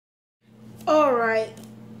Alright,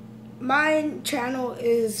 my channel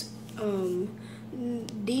is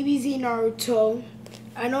DBZ Naruto.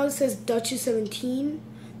 I know it says Duchess17.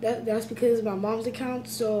 That's because it's my mom's account,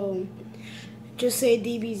 so just say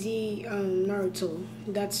DBZ Naruto.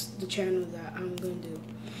 That's the channel that I'm gonna do.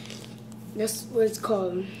 That's what it's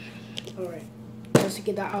called. Alright, just to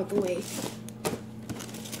get that out the way.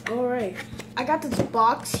 Alright, I got this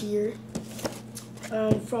box here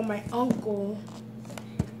from my uncle.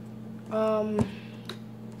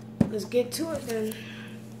 Let's get to it then.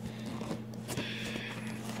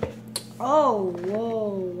 Oh,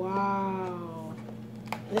 whoa, wow.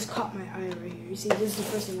 This caught my eye right here. You see, this is the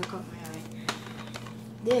first thing that caught my eye.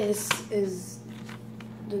 This is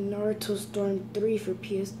the Naruto Storm 3 for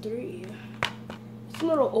PS3. It's a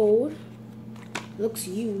little old. Looks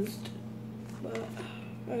used, but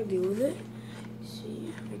I'll deal with it.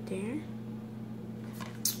 See, right there.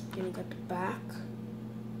 Then we got the back.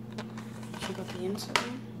 Check out the inside.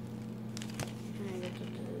 And I got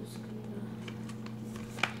this.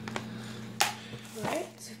 Alright,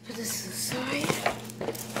 so put this aside.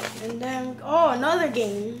 And then, oh, another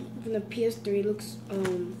game from the PS3 looks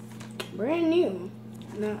brand new.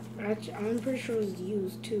 Not actually, I'm pretty sure it's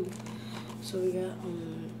used too. So we got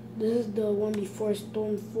this is the one before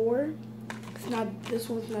Storm 4. It's not, this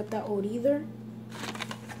one's not that old either.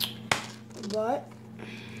 But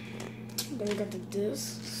then we got the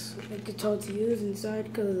discs. You can tell it's used inside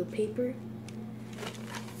because of the paper.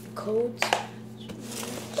 Codes.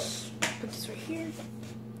 Put this right here.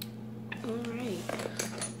 Alright.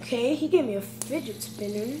 Okay, he gave me a fidget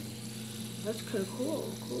spinner. That's kind of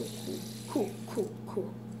cool. Cool.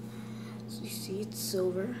 So you see, it's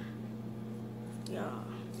silver. Yeah.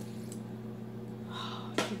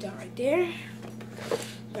 Keep that right there.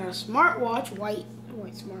 Got a smartwatch, white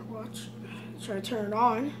smartwatch. Try to turn it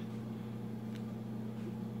on.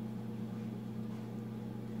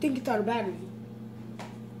 Think it's out of battery.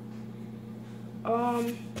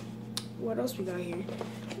 What else we got here?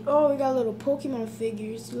 Oh, we got little Pokemon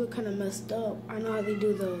figures. They look kind of messed up. I know how they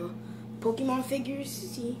do the Pokemon figures.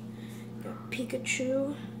 See, got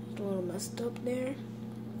Pikachu. It's a little messed up there.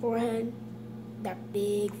 Forehead. That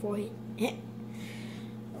big forehead.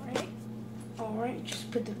 Alright,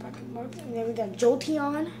 just put the back in the box. And then we got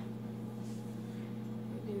Jolteon.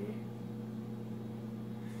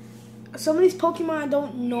 Some of these Pokemon I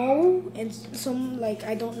don't know, and some like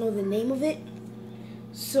I don't know the name of it.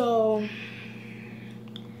 So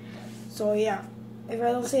yeah, if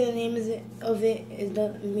I don't say the name of it, it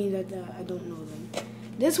doesn't mean that I don't know them.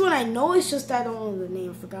 This one I know, it's just that I don't know the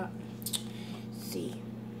name. I forgot. Let's see,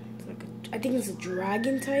 it's like I think it's a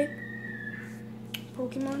dragon type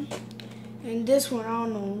Pokemon. And this one I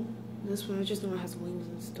don't know. This one I just know it has wings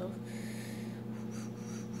and stuff.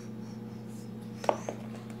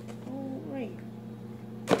 Alright.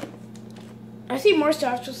 I see more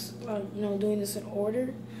stuff just doing this in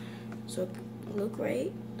order, so it can look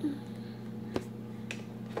right.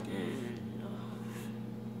 And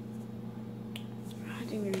I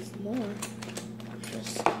think there's more.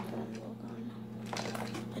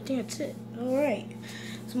 I think that's it. Alright,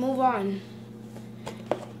 let's move on.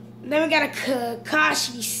 Then we got a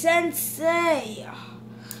Kakashi Sensei.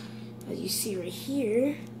 As you see right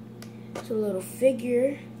here, it's a little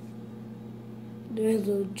figure doing his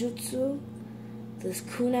little jutsu. This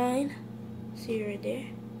kunai. See right there?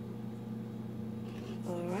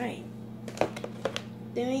 Alright.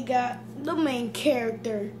 Then we got the main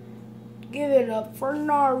character. Give it up for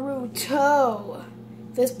Naruto.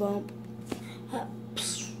 Fist bump.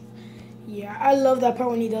 Yeah, I love that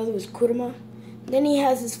part when he does it with Kurama. Then he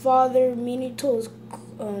has his father, Minato's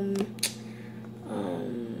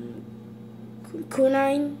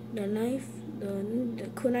kunai, the knife, the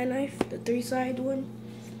kunai knife, the 3-sided one.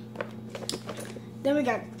 Then we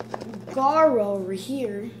got Gaara over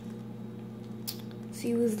here.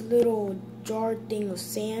 See his little jar thing of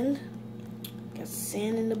sand. Got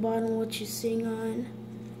sand in the bottom, what you're sitting on,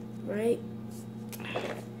 right?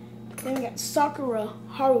 Then we got Sakura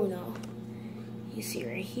Haruno. You see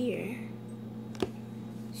right here.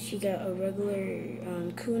 She got a regular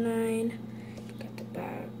kunai. Got the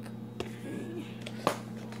back.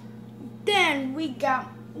 Then we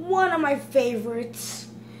got one of my favorites,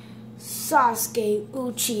 Sasuke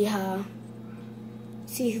Uchiha.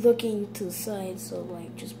 See, he's looking to the side, so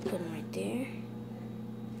like just put him right there.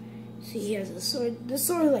 See, he has a sword. This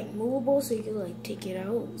sword is like movable, so you can like take it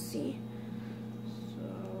out. See. So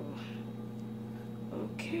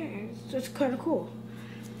okay, so it's kind of cool.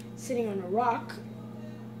 Sitting on a rock.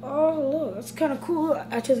 Oh, look, that's kind of cool.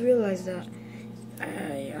 I just realized that.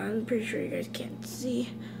 I'm pretty sure you guys can't see,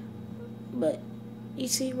 but You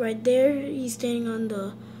see right there, he's standing on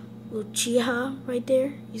the Uchiha right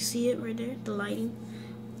there. You see it right there, the lighting.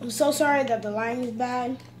 I'm so sorry that the lighting is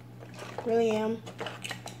bad. Really am.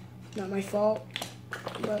 Not my fault,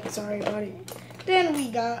 but sorry about it. Then we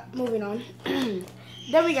got, moving on.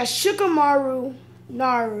 Then we got Shikamaru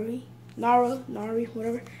Nari,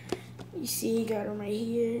 whatever. You see, you got him right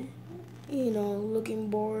here. You know, looking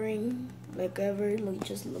boring, like ever. Look,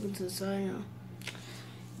 just looking to the side.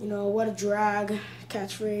 You know, what a drag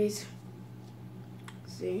catchphrase.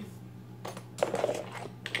 See.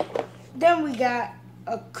 Then we got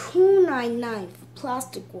a kunai knife,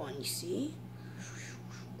 plastic one. You see.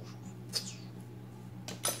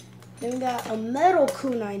 Then we got a metal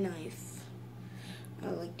kunai knife. I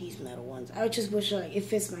like these metal ones. I just wish like it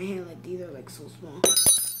fits my hand. Like these are like so small.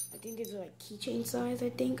 I think these are like keychain size. I'm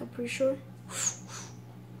pretty sure.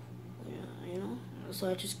 Yeah, you know. So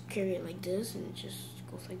I just carry it like this, and it just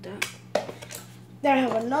goes like that. Then I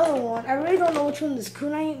have another one. I really don't know which one this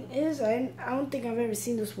kunai is. I don't think I've ever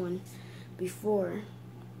seen this one before,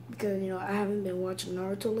 because you know I haven't been watching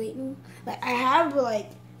Naruto lately. Like I have, but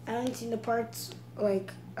like I haven't seen the parts.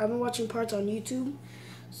 Like I've been watching parts on YouTube.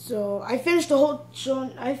 So I finished the whole show.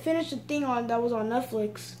 I finished the thing that was on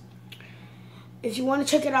Netflix. If you want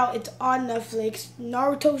to check it out, it's on Netflix.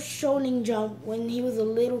 Naruto Shonen Jump when he was a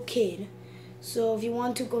little kid. So if you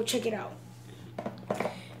want to, go check it out.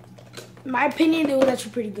 In my opinion, it was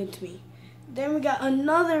actually pretty good to me. Then we got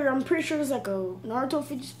another. I'm pretty sure it's like a Naruto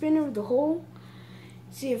fidget spinner with the hole.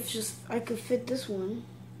 See if I could fit this one.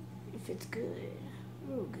 If it's good,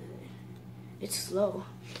 real good. It's slow.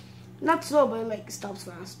 Not slow, but it like stops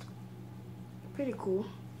fast. Pretty cool.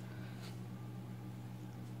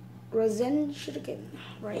 Rasen shuriken,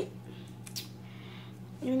 right?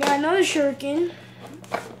 And we got another shuriken,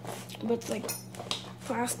 but it's like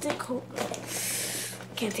plastic.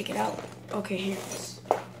 Can't take it out. Okay, here it is.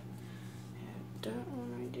 That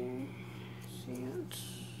one right there. See it?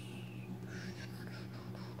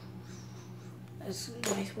 That's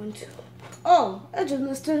a nice one too. Oh, I just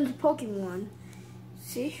missed into Pokemon.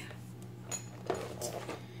 See?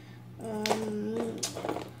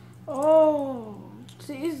 Oh,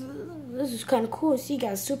 see, this is kind of cool. See, you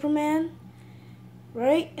got Superman,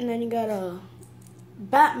 right? And then you got a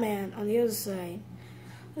Batman on the other side.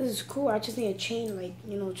 This is cool. I just need a chain, like,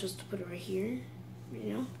 you know, just to put it right here,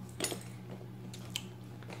 you know.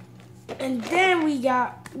 And then we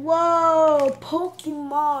got, whoa,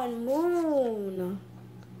 Pokemon Moon.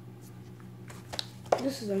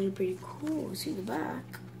 This is actually pretty cool. See the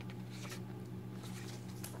back.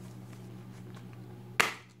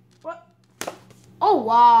 What? Oh,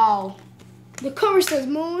 wow. The cover says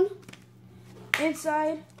Moon.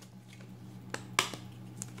 Inside,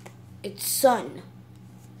 it's Sun.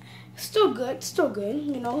 Still good,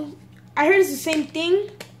 you know. I heard it's the same thing,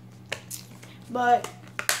 but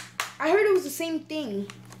I heard it was the same thing.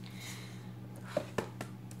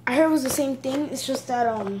 It's just that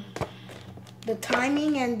the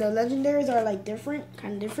timing and the legendaries are like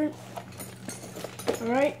kind of different. All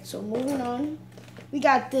right, so moving on, we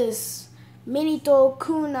got this Minito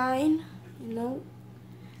Kunai. You know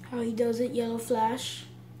how he does it, Yellow Flash.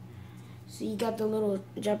 So you got the little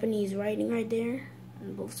Japanese writing right there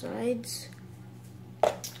on both sides.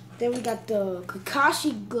 Then we got the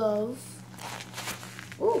Kakashi glove.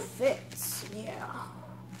 Oh, fits. Yeah.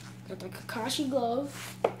 Got the Kakashi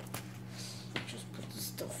glove. Just put this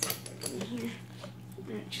stuff right in here.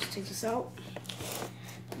 Alright, just take this out.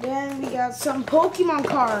 Then we got some Pokemon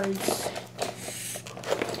cards.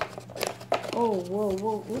 Oh,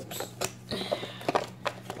 whoa, whoops.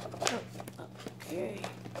 Okay.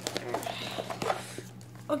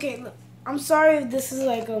 Okay, look. I'm sorry if this is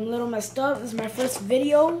like a little messed up. This is my first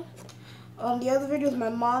video. The other videos my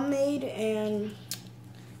mom made, and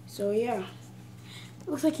so yeah.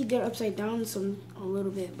 Looks like he did upside down a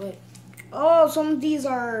little bit, but oh, some of these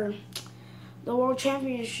are the World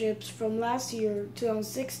Championships from last year,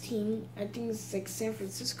 2016. I think it's like San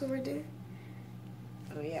Francisco right there.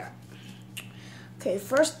 Oh yeah. Okay,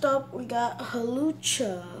 first up we got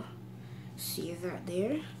Hawlucha. See that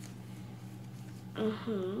there?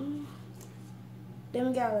 Then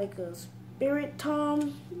we got like a Spirit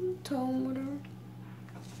Tome, whatever.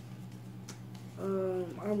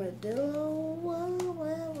 Armadillo.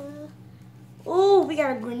 Oh, we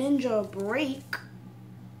got a Greninja Break.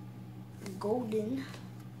 Golden.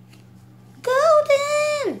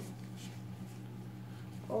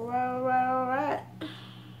 Alright.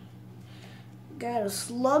 Got a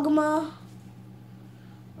Slugma.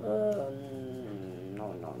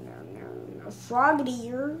 No. A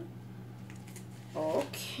Frogadier.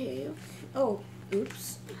 Okay. Oh,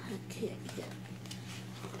 oops. Okay.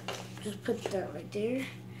 just put that right there.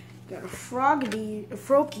 Got a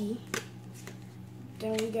Froakie.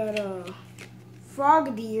 Then we got a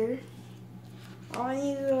Frogadier. All I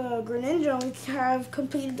need is a Greninja, and we have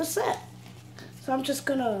completed the set. So I'm just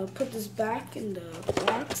gonna put this back in the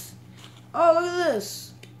box. Oh, look at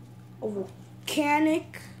this. A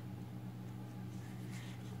volcanic.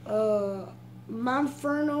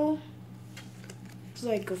 Monferno. It's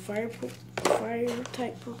like a fire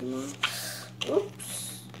type Pokemon.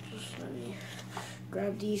 Oops. Just let me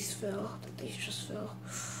grab these These just fell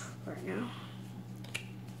right now.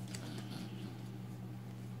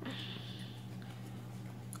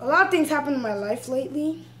 A lot of things happened in my life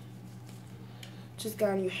lately. Just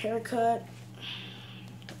got a new haircut.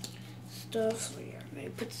 Stuff. So yeah, I'm gonna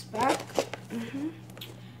put this back.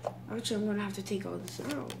 Actually, I'm gonna have to take all this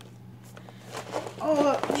out.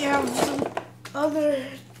 Oh, we have some other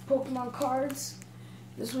Pokemon cards.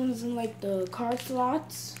 This one's in like the card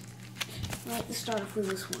slots. Let's start off with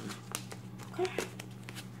this one.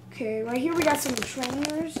 Okay, right here we got some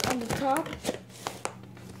trainers on the top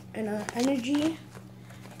and energy.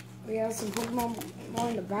 We have some Pokemon more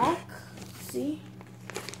in the back. See?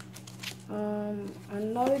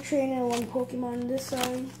 Another trainer and one Pokemon on this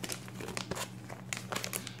side.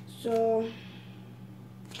 So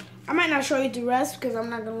I might not show you the rest because I'm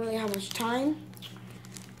not gonna really have much time.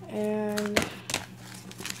 And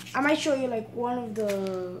I might show you like one of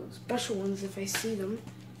the special ones if I see them.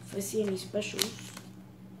 If I see any specials.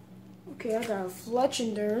 Okay, I got a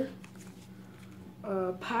Fletchinder,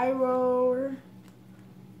 Pyro,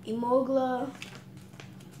 Emogla.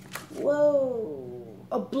 Whoa,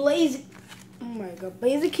 a Blaziken. Oh my god,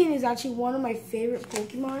 Blaziken is actually one of my favorite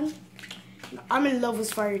Pokemon. I'm in love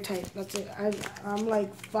with fire type. That's it. I'm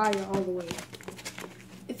like fire all the way.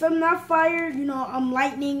 If I'm not fire, you know, I'm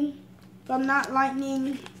lightning. If I'm not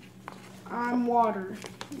lightning, I'm water.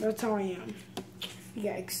 That's how I am. We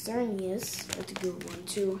got Externius. That's a good one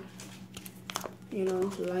too. You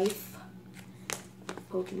know, life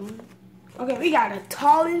Pokemon. Okay, we got a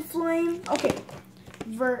Talonflame. Okay,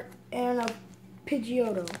 and a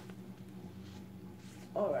Pidgeotto.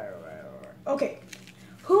 Alright. Okay,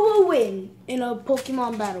 who will win in a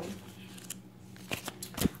Pokemon battle?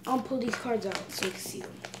 I'll pull these cards out so you can see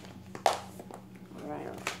them.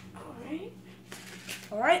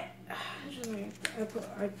 Alright.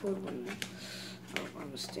 I pulled one by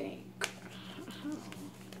mistake.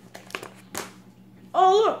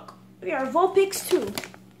 Oh, look! We got Vulpix too.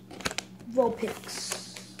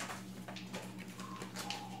 Vulpix.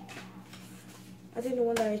 I think the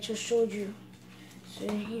one that I just showed you is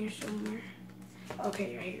in here somewhere.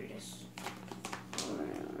 Okay, right here it is.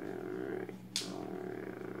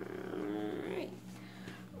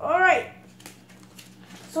 Alright.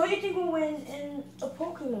 So what do you think will win in a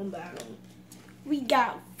Pokemon battle? We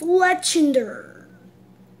got Fletchinder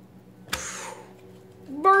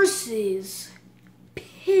versus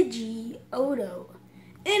Pidgeotto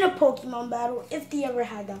in a Pokemon battle if they ever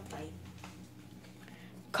had that fight.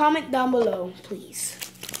 Comment down below, please.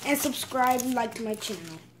 And subscribe and like to my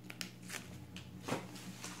channel.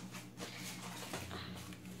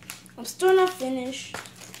 I'm still not finished,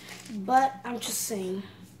 but I'm just saying.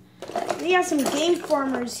 We have some Game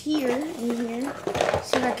Farmers here in here,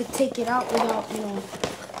 so that I could take it out without, you know,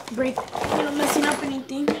 messing up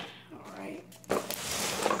anything. Alright.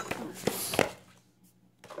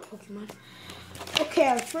 Pokemon. Okay,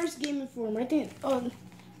 our first Game Informer. I think, oh,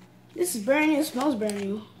 this is brand new. It smells brand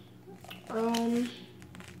new.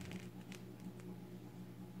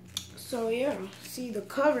 So yeah, see the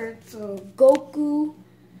cover. So Goku.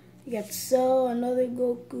 You got Cell, another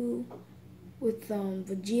Goku with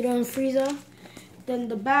Vegeta and Frieza. Then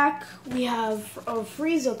the back we have a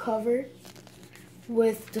Frieza cover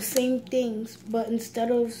with the same things, but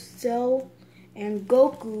instead of Cell and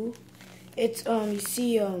Goku, it's you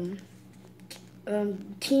see Team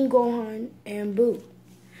Gohan and Boo.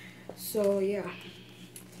 So yeah,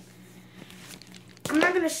 I'm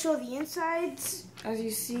not gonna show the insides as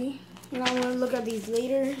you see. And I'm gonna look at these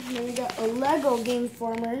later. Then we got a Lego Game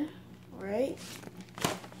Farmer, right?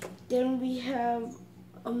 Then we have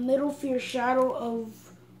a Middle Fear Shadow of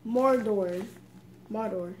Mordor,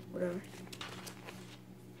 whatever.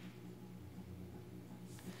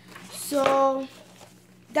 So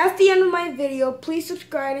that's the end of my video. Please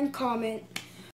subscribe and comment.